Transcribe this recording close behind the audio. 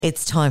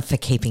It's time for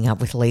Keeping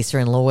Up with Lisa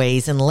and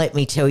Louise. And let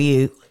me tell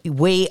you,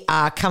 we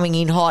are coming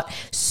in hot,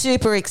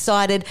 super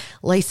excited.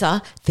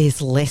 Lisa,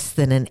 there's less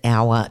than an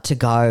hour to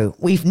go.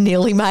 We've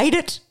nearly made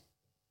it.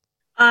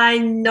 I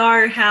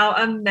know, how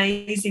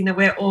amazing that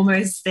we're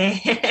almost there.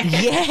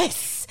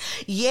 Yes.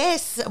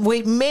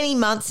 We're many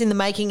months in the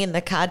making, and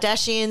the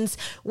Kardashians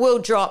will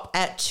drop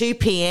at 2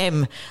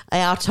 p.m.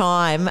 our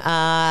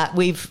time.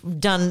 We've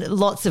done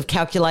lots of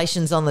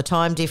calculations on the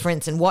time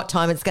difference and what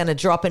time it's going to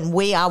drop, and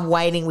we are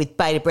waiting with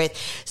bated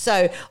breath.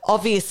 So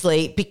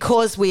obviously,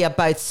 because we are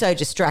both so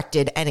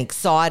distracted and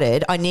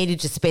excited, I needed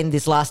to spend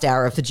this last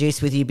hour of the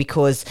juice with you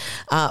because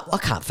I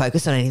can't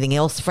focus on anything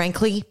else,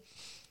 frankly.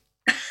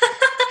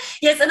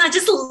 Yes, and I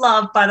just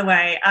love, by the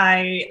way,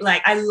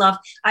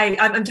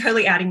 I'm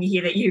totally outing you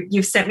here that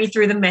you've sent me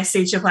through the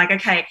message of like,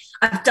 okay,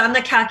 I've done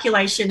the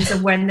calculations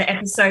of when the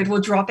episode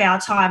will drop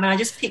our time, and I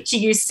just picture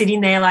you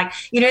sitting there like,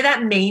 you know,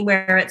 that meme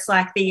where it's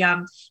like the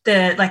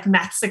like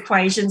maths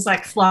equations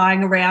like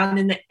flying around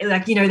and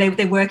like, you know,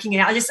 they're working it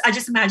out. I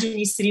just imagine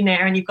you sitting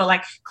there and you've got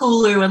like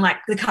Hulu and like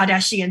the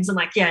Kardashians and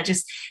like, yeah,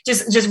 just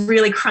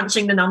really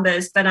crunching the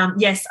numbers. But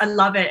yes, I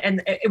love it,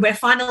 and we're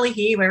finally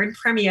here. We're in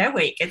premiere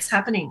week. It's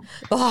happening.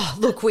 Oh,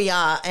 look, we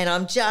are, and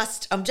I'm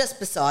just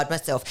beside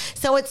myself.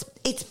 So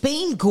it's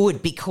been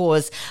good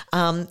because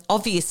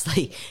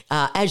obviously,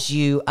 as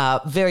you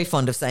are very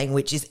fond of saying,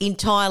 which is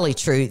entirely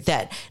true,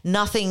 that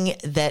nothing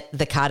that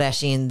the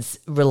Kardashians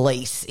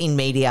release in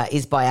media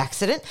is by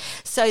accident.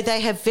 So they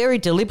have very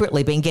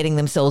deliberately been getting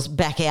themselves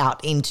back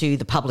out into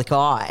the public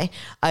eye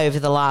over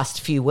the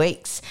last few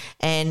weeks,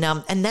 and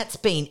that's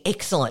been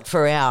excellent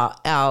for our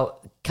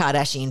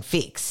Kardashian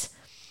fix.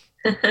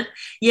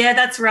 Yeah,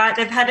 that's right.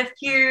 They've had a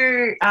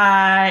few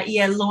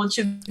launch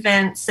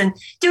events and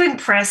doing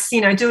press,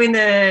 you know, doing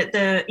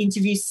the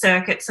interview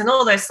circuits and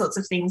all those sorts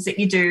of things that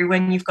you do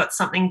when you've got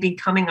something big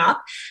coming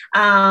up.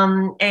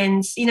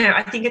 And, you know,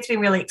 I think it's been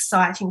really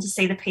exciting to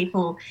see the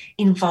people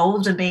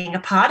involved and being a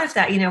part of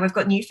that. You know, we've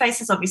got new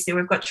faces, obviously.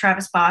 We've got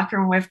Travis Barker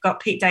and we've got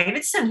Pete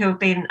Davidson, who have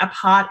been a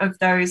part of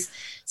those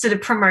sort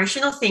of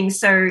promotional things.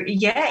 So,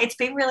 yeah, it's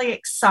been really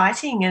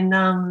exciting. And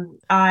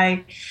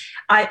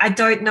I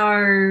don't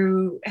know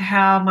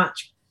how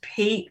much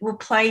Pete will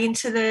play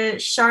into the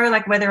show,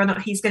 like whether or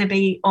not he's going to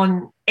be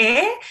on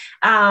air.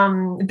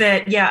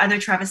 But yeah, I know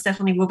Travis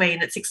definitely will be,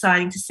 and it's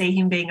exciting to see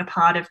him being a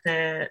part of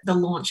the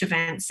launch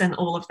events and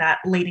all of that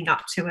leading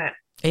up to it.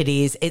 It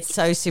is. It's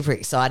so super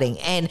exciting.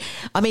 And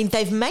I mean,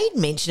 they've made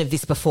mention of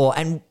this before,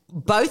 and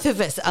both of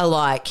us are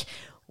like,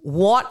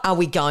 what are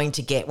we going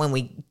to get when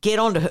we get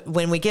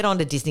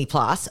onto Disney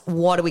Plus?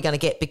 What are we going to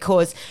get?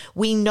 Because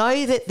we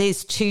know that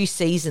there's 2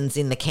 seasons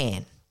in the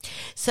can.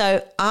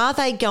 So are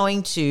they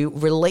going to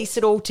release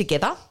it all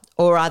together,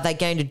 or are they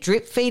going to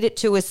drip feed it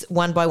to us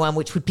one by one,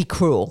 which would be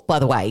cruel, by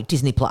the way,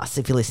 Disney Plus,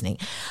 if you're listening.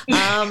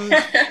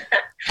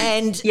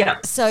 And yeah.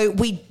 So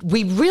we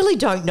really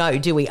don't know,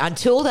 do we,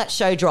 until that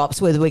show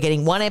drops, whether we're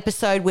getting 1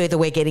 episode, whether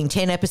we're getting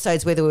 10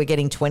 episodes, whether we're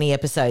getting 20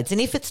 episodes.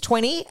 And if it's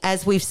 20,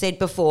 as we've said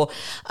before,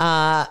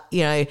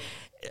 you know,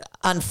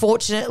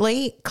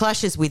 unfortunately,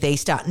 clashes with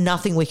Easter,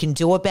 nothing we can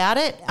do about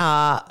it.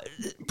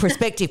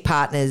 Prospective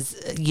partners,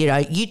 you know,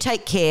 you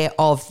take care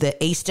of the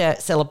Easter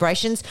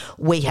celebrations.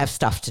 We have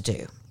stuff to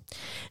do.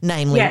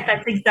 Namely, yeah,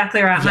 that's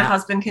exactly right. Yeah. My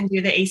husband can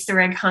do the Easter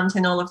egg hunt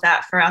and all of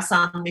that for our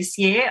son this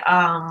year.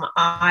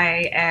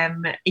 I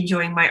am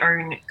enjoying my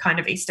own kind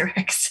of Easter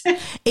eggs.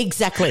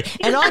 Exactly.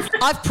 And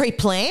I've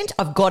pre-planned.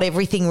 I've got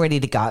everything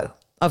ready to go.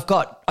 I've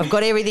got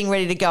everything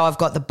ready to go. I've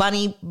got the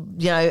bunny,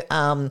 you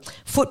know,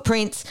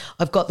 footprints.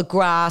 I've got the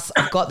grass.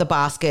 I've got the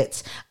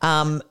baskets.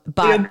 But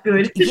you're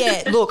good.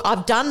 Yeah, look,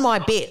 I've done my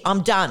bit.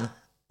 I'm done.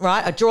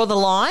 Right? I draw the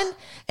line,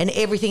 and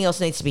everything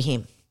else needs to be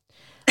him.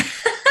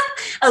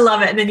 I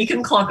love it. And then you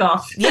can clock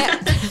off. Yeah.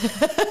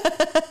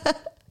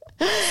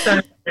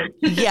 So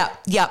yeah.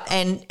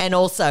 And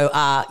also,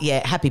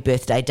 happy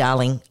birthday,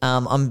 darling.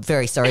 I'm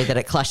very sorry that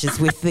it clashes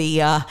with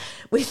the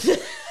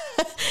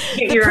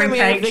the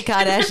premiere of the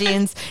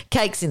Kardashians.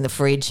 Cake's in the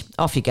fridge.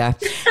 Off you go.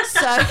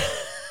 So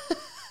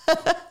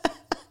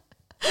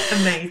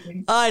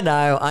amazing. I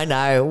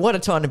know. What a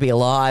time to be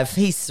alive.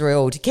 He's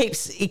thrilled. He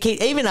keeps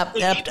even up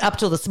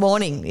till this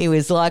morning. He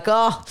was like,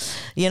 oh,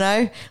 you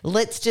know,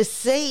 let's just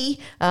see.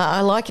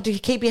 I like it to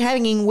keep you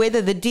hanging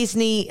whether the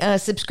Disney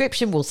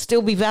subscription will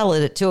still be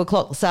valid at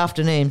 2:00 this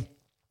afternoon.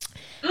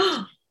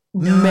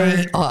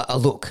 No.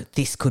 Look,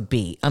 this could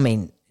be. I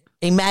mean,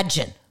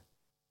 imagine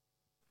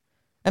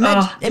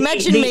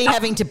me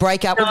having to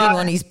break up with him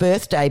on his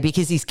birthday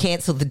because he's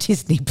cancelled the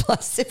Disney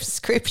Plus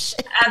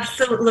subscription.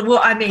 Absolutely. Well,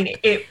 I mean,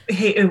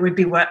 it would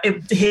be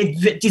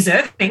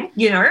deserving,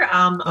 you know.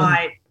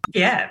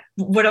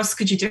 What else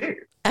could you do?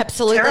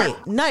 Absolutely.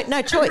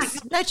 No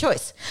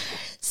choice.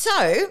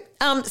 So,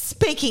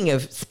 speaking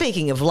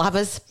of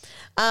lovers,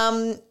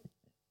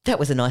 that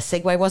was a nice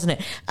segue, wasn't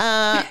it?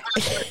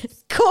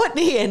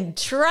 Courtney and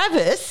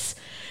Travis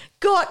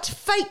got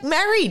fake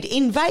married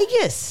in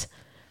Vegas.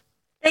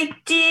 They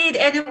did,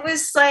 and it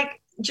was like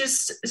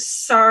just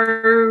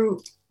so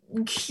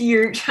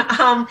cute.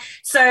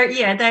 So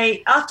yeah,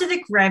 they after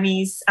the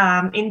Grammys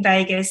in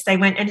Vegas, they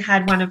went and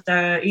had one of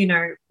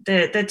the,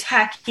 the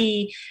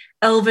tacky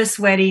Elvis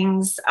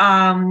weddings,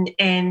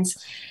 and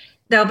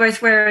they were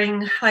both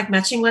wearing like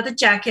matching leather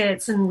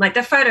jackets, and like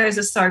the photos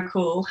are so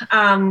cool.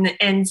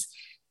 And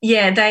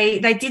yeah,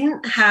 they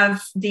didn't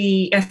have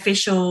the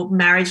official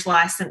marriage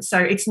license, so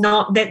it's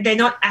not that they're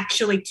not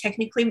actually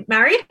technically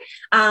married.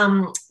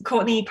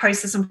 Courtney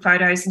posted some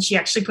photos, and she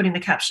actually put in the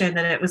caption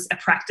that it was a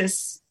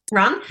practice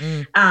run,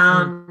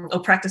 or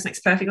practice makes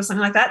perfect or something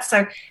like that.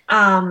 So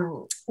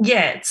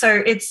yeah,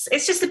 so it's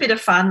just a bit of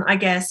fun, I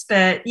guess,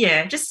 but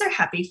yeah, just so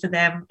happy for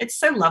them. It's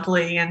so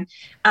lovely. And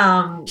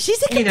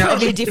she's a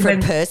completely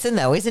different person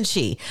though, isn't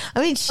she?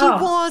 I mean, she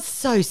was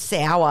so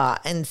sour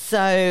and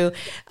so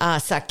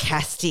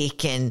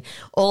sarcastic and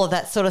all of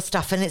that sort of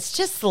stuff, and it's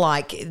just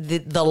like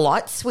the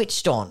light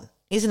switched on,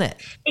 isn't it?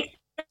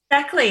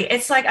 Exactly.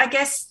 It's like, I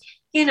guess,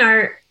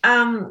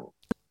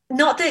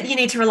 not that you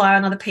need to rely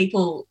on other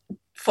people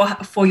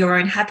for your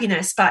own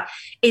happiness, but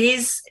it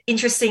is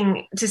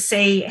interesting to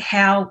see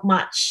how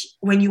much,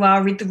 when you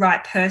are with the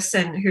right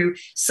person who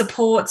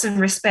supports and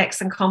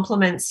respects and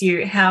compliments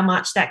you, how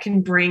much that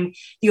can bring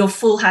your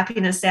full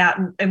happiness out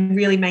and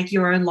really make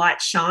your own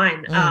light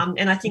shine.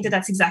 And I think that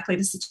that's exactly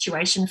the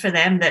situation for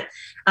them, that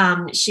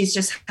she's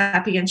just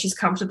happy and she's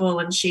comfortable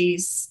and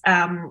she's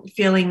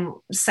feeling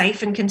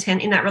safe and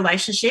content in that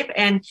relationship.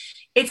 And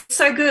it's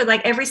so good.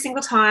 Like every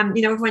single time,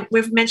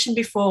 we've mentioned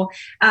before,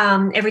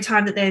 every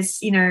time that there's,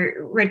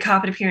 red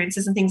carpet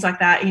appearances and things like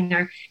that,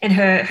 and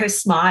her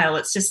smile,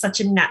 it's just such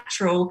a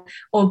natural,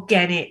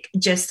 organic,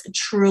 just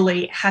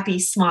truly happy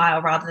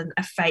smile rather than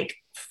a fake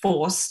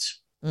forced,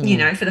 for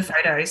the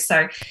photos.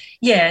 So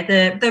yeah,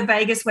 the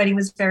Vegas wedding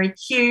was very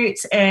cute.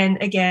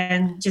 And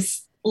again,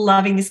 just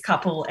loving this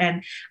couple.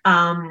 And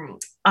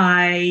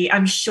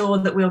I'm sure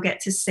that we'll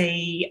get to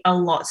see a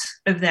lot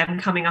of them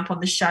coming up on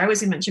the show,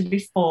 as we mentioned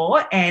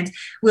before. And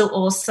we'll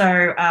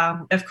also,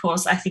 of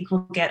course, I think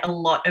we'll get a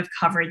lot of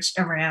coverage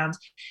around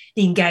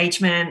the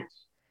engagement,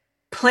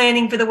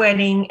 planning for the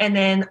wedding. And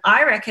then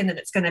I reckon that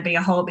it's going to be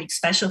a whole big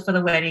special for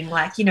the wedding.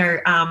 Like,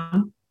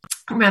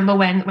 remember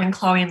when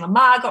Chloe and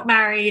Lamar got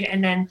married,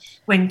 and then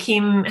when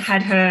Kim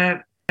had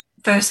her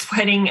first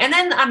wedding. And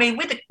then, I mean,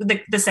 with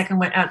the second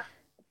wedding,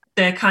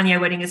 the Kanye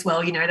wedding as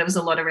well, there was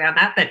a lot around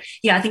that. But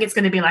yeah, I think it's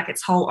going to be like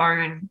its whole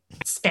own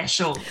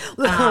special.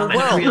 And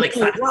I'm really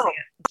excited to see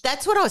it.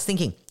 That's what I was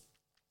thinking.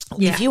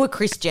 Yeah. If you were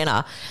Kris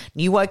Jenner,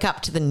 you woke up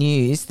to the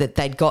news that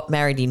they'd got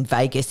married in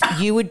Vegas,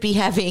 you would be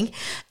having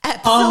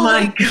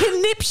absolute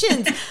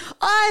conniptions.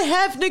 I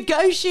have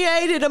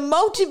negotiated a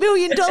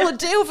multi-million-dollar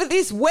deal for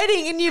this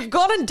wedding and you've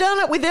gone and done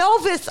it with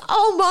Elvis.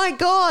 Oh, my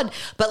God.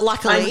 But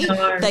luckily,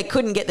 they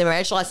couldn't get the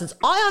marriage license.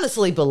 I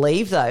honestly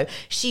believe, though,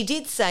 she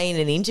did say in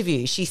an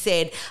interview, she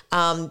said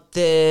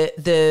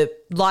the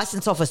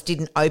license office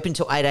didn't open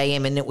till 8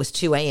 a.m. and it was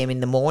 2 a.m. in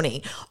the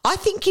morning. I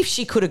think if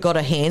she could have got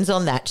her hands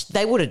on that,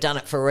 they would have done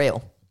it for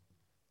real.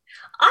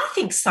 I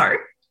think so.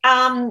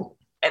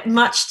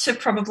 Much to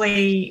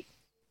probably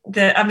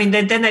then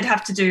they'd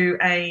have to do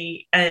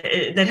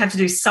they'd have to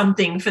do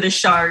something for the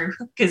show,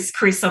 because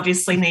Kris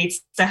obviously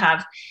needs to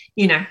have,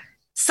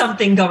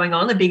 something going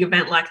on, a big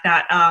event like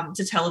that,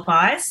 to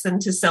televise and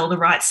to sell the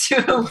rights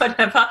to or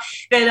whatever.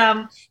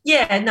 But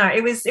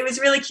it was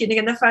really cute.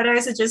 Again, the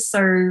photos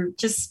are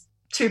just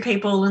two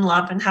people in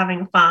love and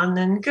having fun,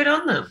 and good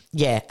on them.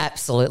 Yeah,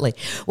 absolutely.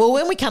 Well,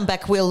 when we come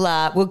back,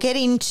 we'll get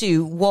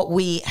into what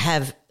we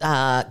have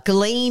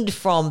gleaned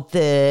from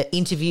the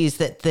interviews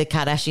that the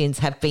Kardashians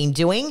have been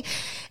doing,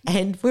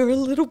 and we're a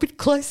little bit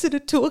closer to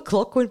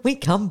 2:00 when we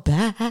come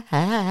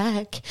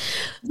back.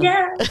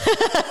 Yeah.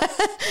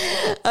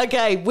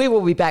 Okay, we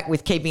will be back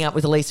with Keeping Up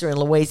with Lisa and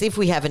Louise. If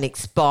we haven't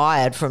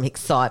expired from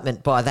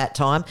excitement by that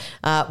time,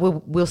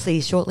 we'll see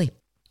you shortly.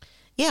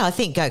 Yeah, I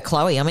think go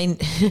Chloe. I mean,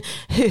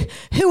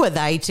 who are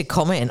they to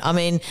comment? I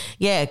mean,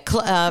 yeah,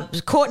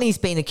 Courtney's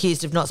been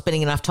accused of not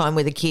spending enough time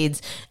with the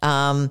kids,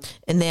 and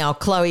now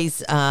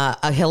Chloe's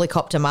a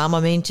helicopter mum. I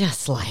mean,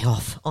 just lay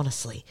off,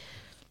 honestly.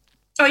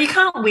 Oh, you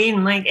can't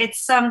win. Like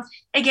it's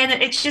again,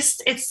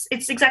 it's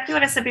exactly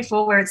what I said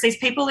before, where it's these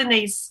people in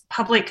these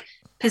public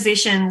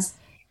positions.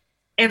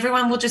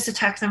 Everyone will just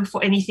attack them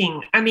for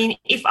anything. I mean,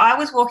 if I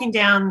was walking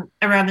down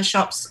around the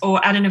shops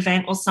or at an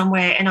event or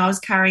somewhere and I was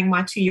carrying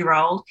my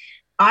 2-year-old,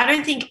 I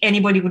don't think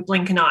anybody would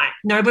blink an eye.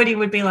 Nobody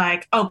would be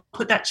like, oh,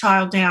 put that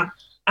child down.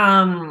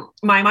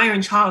 My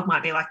own child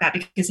might be like that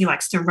because he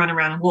likes to run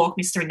around and walk,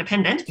 Mr.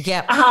 Independent.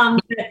 Yeah.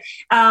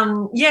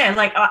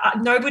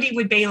 Nobody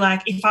would be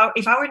like, if I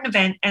were at an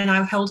event and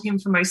I held him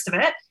for most of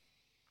it,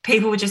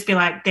 people would just be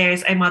like,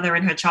 there's a mother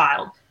and her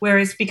child.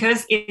 Whereas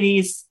because it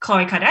is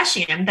Khloe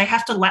Kardashian, they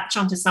have to latch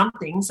onto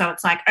something. So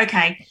it's like,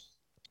 okay,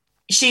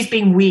 she's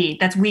being weird.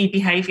 That's weird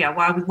behavior.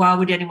 Why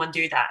would anyone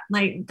do that?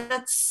 Like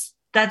that's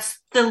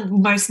the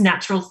most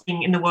natural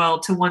thing in the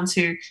world, to want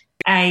to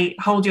A,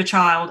 hold your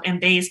child, and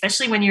B,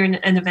 especially when you're in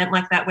an event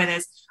like that where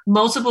there's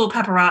multiple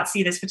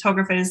paparazzi, there's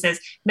photographers, there's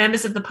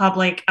members of the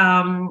public.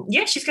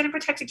 She's going to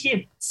protect a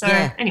kid. So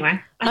anyway,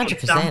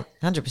 100%,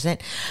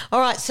 100%. All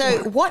right,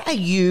 so what are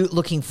you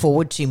looking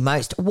forward to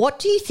most? What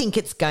do you think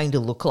it's going to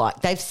look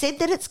like? They've said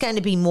that it's going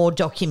to be more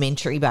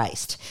documentary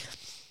based.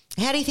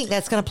 How do you think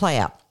that's going to play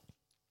out?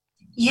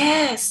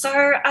 Yeah,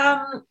 so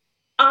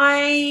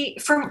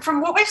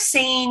from what we've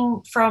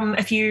seen from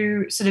a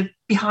few sort of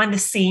behind the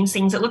scenes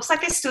things, it looks like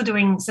they're still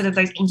doing sort of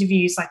those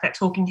interviews like that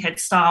talking head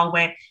style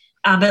where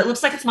but it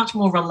looks like it's much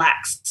more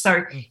relaxed.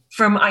 So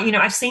from,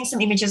 I've seen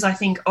some images, I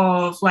think,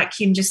 of like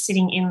Kim just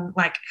sitting in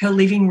like her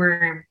living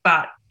room,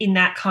 but in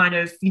that kind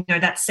of,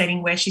 that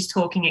setting where she's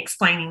talking,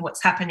 explaining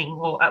what's happening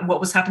or what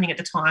was happening at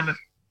the time of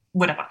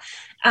whatever.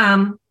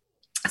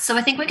 So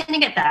I think we're going to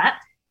get that.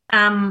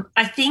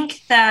 I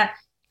think that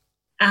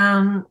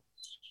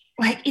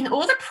like in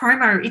all the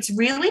promo, it's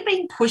really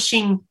been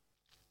pushing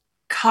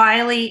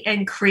Kylie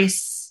and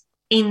Chris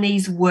in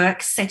these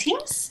work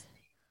settings.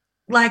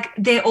 Like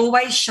they're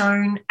always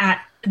shown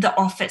at the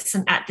office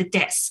and at the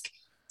desk.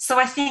 So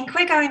I think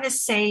we're going to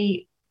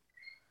see,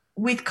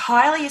 with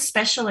Kylie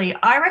especially,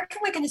 I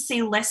reckon we're going to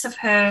see less of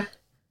her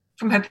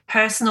from her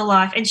personal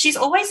life. And she's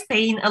always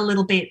been a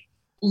little bit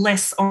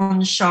less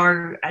on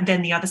show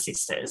than the other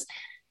sisters.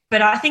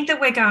 But I think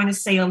that we're going to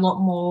see a lot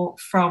more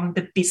from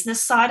the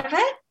business side of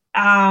it,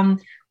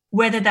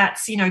 whether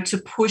that's, to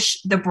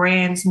push the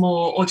brands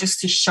more or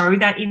just to show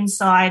that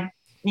inside,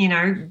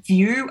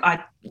 view.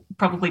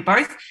 Probably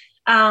both.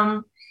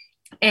 And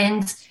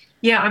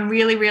yeah, I'm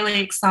really, really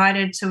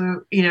excited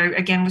to,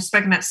 again, we've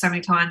spoken about so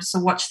many times, to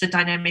watch the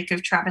dynamic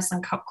of Travis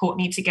and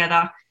Courtney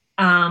together.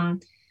 I'm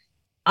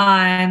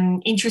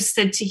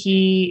interested to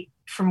hear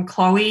from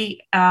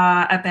Chloe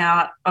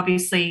about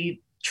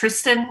obviously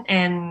Tristan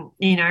and,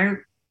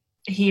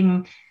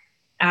 him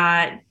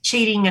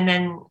cheating and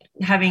then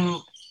having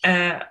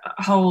a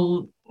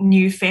whole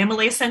new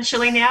family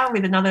essentially now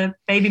with another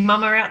baby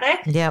mama out there.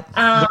 Yep.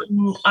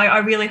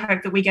 I really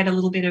hope that we get a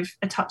little bit of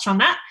a touch on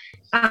that.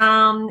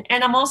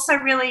 And I'm also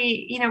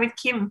really, with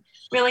Kim,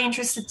 really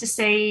interested to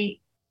see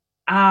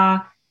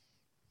her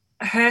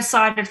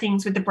side of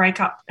things with the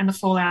breakup and the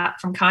fallout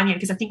from Kanye,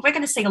 because I think we're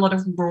going to see a lot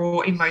of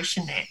raw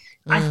emotion there.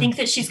 I think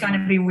that she's going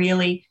to be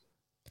really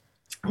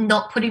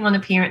not putting on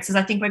appearances.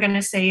 I think we're going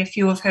to see a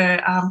few of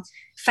her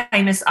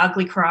famous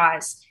ugly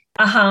cries.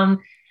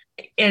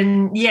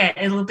 And yeah,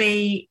 it'll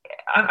be,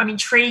 I'm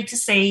intrigued to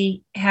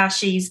see how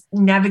she's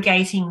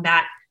navigating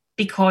that,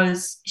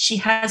 because she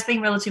has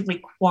been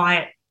relatively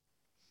quiet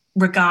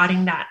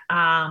regarding that,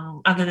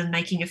 other than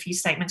making a few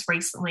statements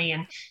recently.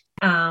 And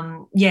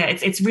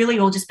it's really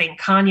all just been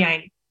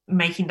Kanye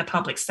making the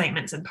public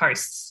statements and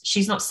posts.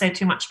 She's not said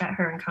too much about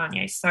her and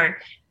Kanye. So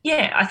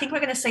yeah, I think we're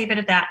going to see a bit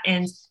of that.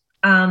 And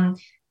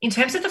in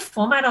terms of the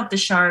format of the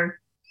show,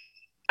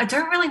 I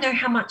don't really know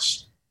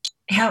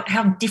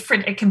how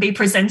different it can be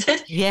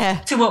presented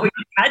to what we've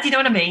had. You know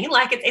what I mean?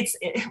 Like it's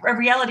a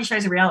reality show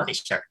is a reality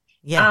show.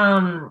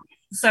 Yeah.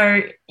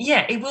 So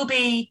yeah, it will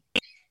be.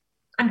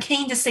 I'm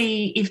keen to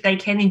see if they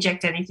can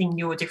inject anything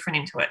new or different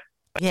into it.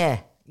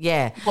 Yeah.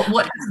 Yeah.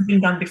 What hasn't been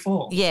done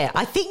before. Yeah.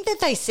 I think that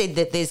they said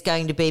that there's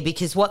going to be,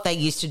 because what they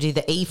used to do,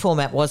 the E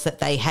format, was that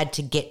they had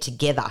to get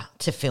together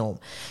to film.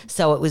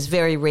 So it was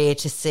very rare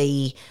to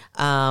see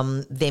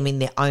them in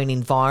their own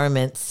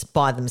environments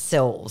by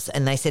themselves.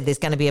 And they said there's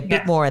going to be a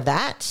bit more of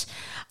that.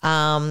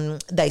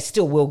 They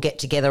still will get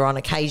together on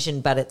occasion,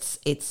 but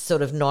it's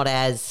sort of not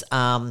as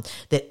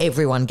that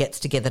everyone gets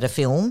together to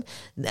film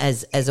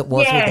as it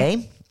was with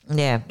them.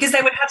 Yeah. Because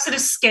they would have sort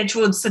of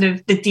scheduled sort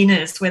of the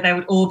dinners where they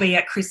would all be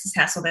at Chris's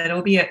house or they'd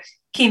all be at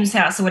Kim's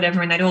house or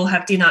whatever, and they'd all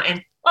have dinner.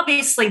 And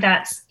obviously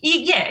that's,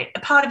 a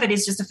part of it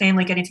is just a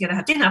family getting together to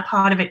have dinner.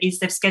 Part of it is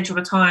they've scheduled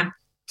a time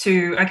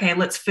to, okay,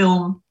 let's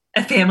film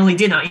a family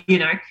dinner,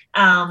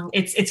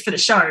 it's for the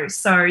show.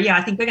 So, yeah,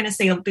 I think we're going to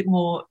see a bit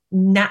more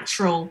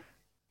natural,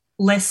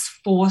 less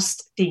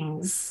forced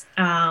things,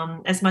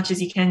 as much as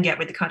you can get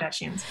with the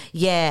Kardashians.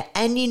 Yeah,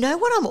 and you know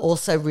what I'm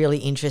also really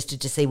interested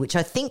to see, which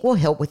I think will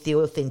help with the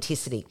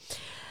authenticity.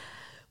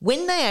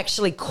 When they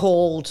actually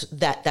called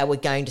that they were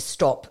going to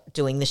stop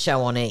doing the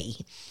show on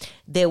E,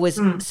 there was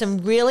some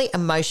really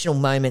emotional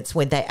moments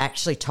when they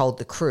actually told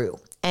the crew.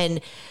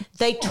 And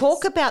they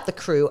talk about the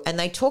crew, and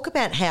they talk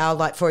about how,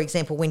 like, for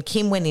example, when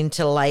Kim went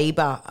into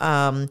labour,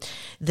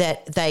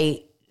 that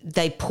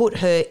they put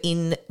her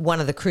in one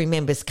of the crew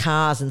members'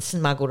 cars and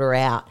smuggled her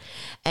out.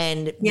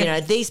 And,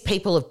 these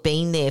people have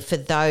been there for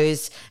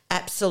those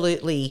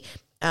absolutely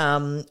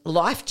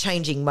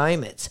life-changing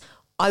moments.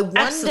 I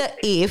wonder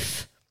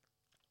if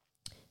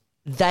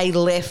they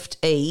left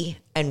E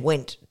and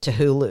went to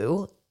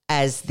Hulu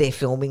as their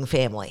filming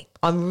family.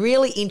 I'm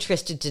really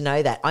interested to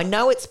know that. I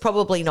know it's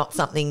probably not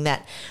something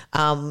that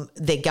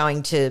they're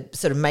going to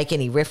sort of make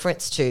any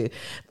reference to,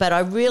 but I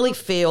really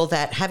feel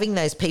that having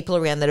those people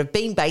around that have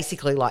been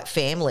basically like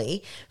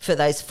family for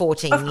those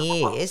 14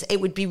 years,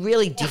 it would be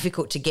really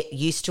difficult to get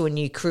used to a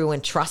new crew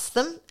and trust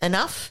them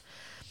enough.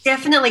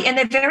 Definitely, and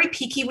they're very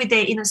picky with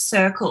their inner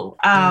circle.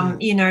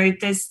 You know,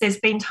 there's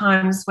been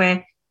times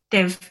where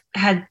they've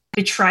had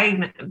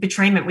betrayment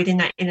within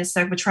that inner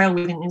circle, betrayal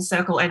within the inner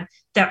circle, and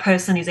that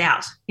person is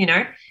out. You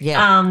know,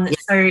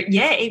 So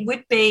yeah, it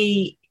would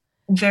be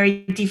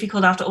very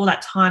difficult after all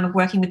that time of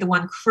working with the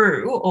one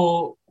crew,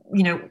 or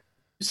you know,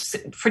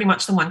 pretty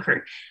much the one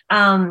crew,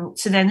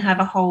 to then have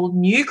a whole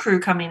new crew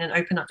come in and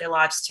open up their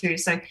lives too.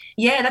 So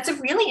yeah, that's a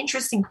really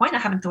interesting point I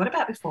haven't thought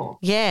about before.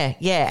 Yeah,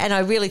 and I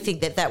really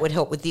think that would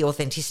help with the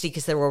authenticity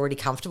because they're already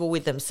comfortable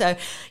with them. So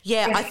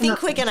yeah, I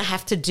think we're going to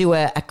have to do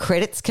a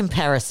credits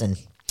comparison.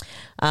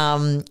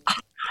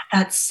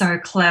 That's so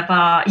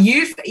clever.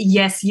 You've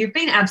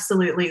been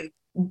absolutely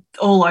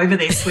all over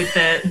this with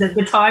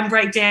the time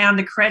breakdown,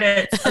 the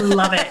credits. I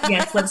love it.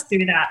 Yes, let's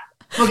do that.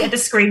 We'll get the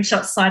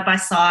screenshots side by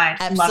side.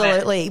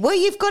 Absolutely. Well,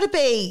 you've got to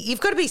be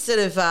sort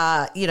of,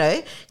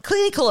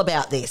 clinical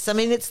about this. I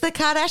mean, it's the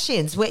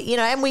Kardashians,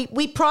 and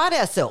we pride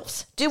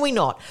ourselves, do we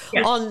not,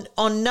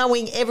 on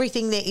knowing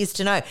everything there is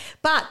to know.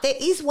 But there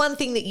is one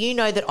thing that you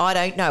know that I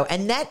don't know,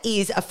 and that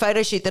is a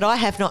photo shoot that I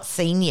have not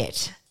seen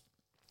yet.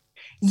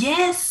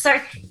 Yes.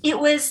 So it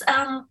was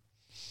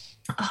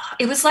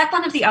like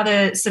one of the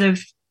other sort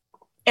of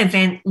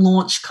event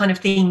launch kind of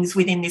things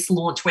within this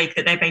launch week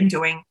that they've been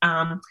doing.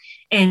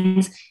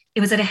 And it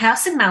was at a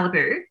house in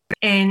Malibu,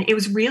 and it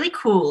was really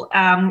cool.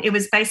 It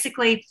was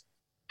basically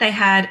they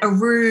had a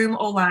room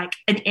or like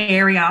an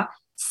area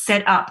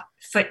set up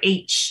for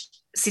each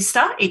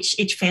sister,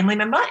 each family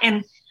member.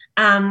 And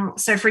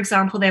so, for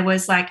example, there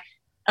was like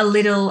a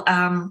little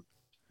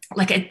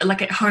like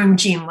a home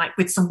gym, like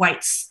with some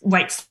weight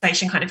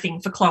station kind of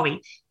thing for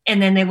Chloe. And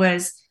then there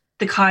was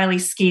the Kylie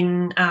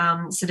Skin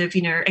sort of,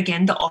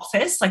 again, the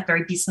office, like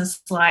very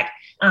business-like,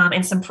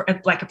 and some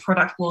like a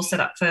product wall set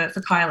up for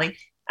Kylie.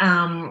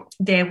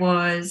 There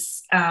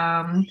was,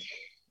 I'm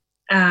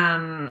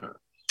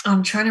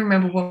trying to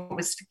remember what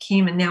was for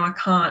Kim, and now I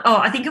can't. Oh,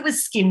 I think it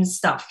was skin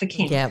stuff for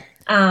Kim.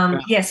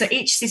 Yeah. So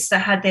each sister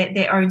had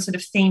their own sort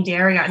of themed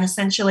area, and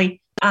essentially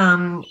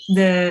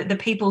the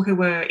people who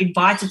were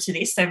invited to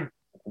this, so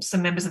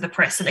some members of the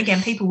press, and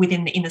again, people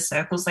within the inner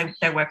circles,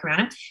 they work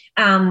around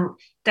them,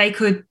 they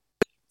could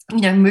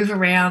move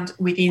around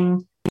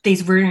within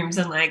these rooms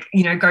and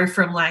go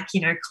from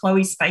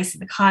Chloe's space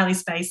into Kylie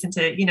space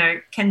into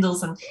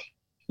Kendall's, and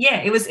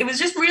it was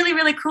just really,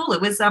 really cool.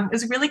 It was a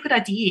really good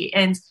idea,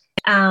 and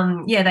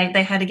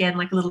they had again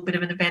like a little bit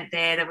of an event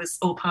there that was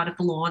all part of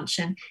the launch,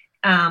 and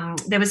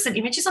there was some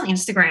images on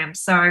Instagram.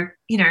 So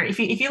if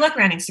you look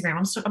around Instagram,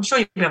 I'm sure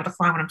you'll be able to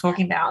find what I'm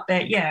talking about.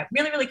 But yeah,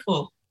 really, really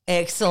cool.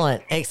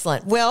 Excellent.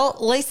 Well,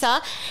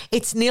 Lisa,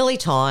 it's nearly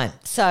time.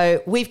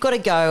 So we've got to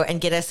go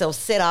and get ourselves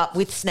set up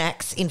with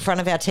snacks in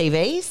front of our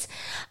TVs.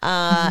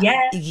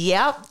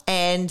 Yeah.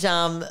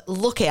 And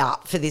look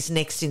out for this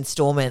next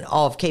installment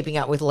of Keeping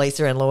Up with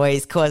Lisa and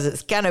Louise, because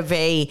it's going to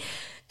be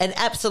an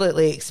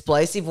absolutely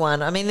explosive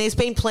one. I mean, there's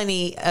been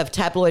plenty of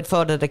tabloid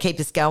fodder to keep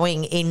us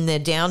going in the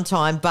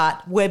downtime,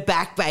 but we're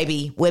back,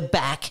 baby. We're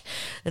back.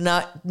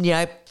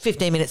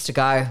 15 minutes to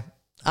go.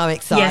 I'm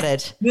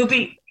excited.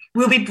 Yes,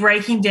 We'll be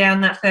breaking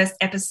down that first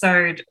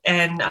episode,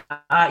 and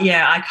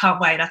I can't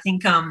wait. I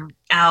think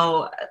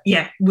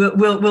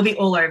we'll be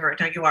all over it.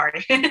 Don't you worry.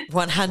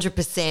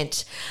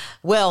 100%.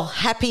 Well,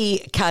 happy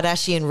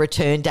Kardashian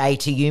return day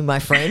to you, my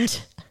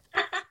friend.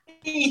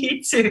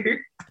 You too.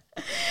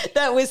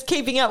 That was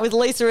Keeping Up with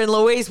Lisa and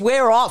Louise.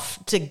 We're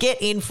off to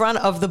get in front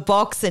of the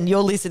box, and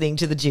you're listening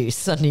to The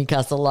Juice on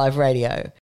Newcastle Live Radio.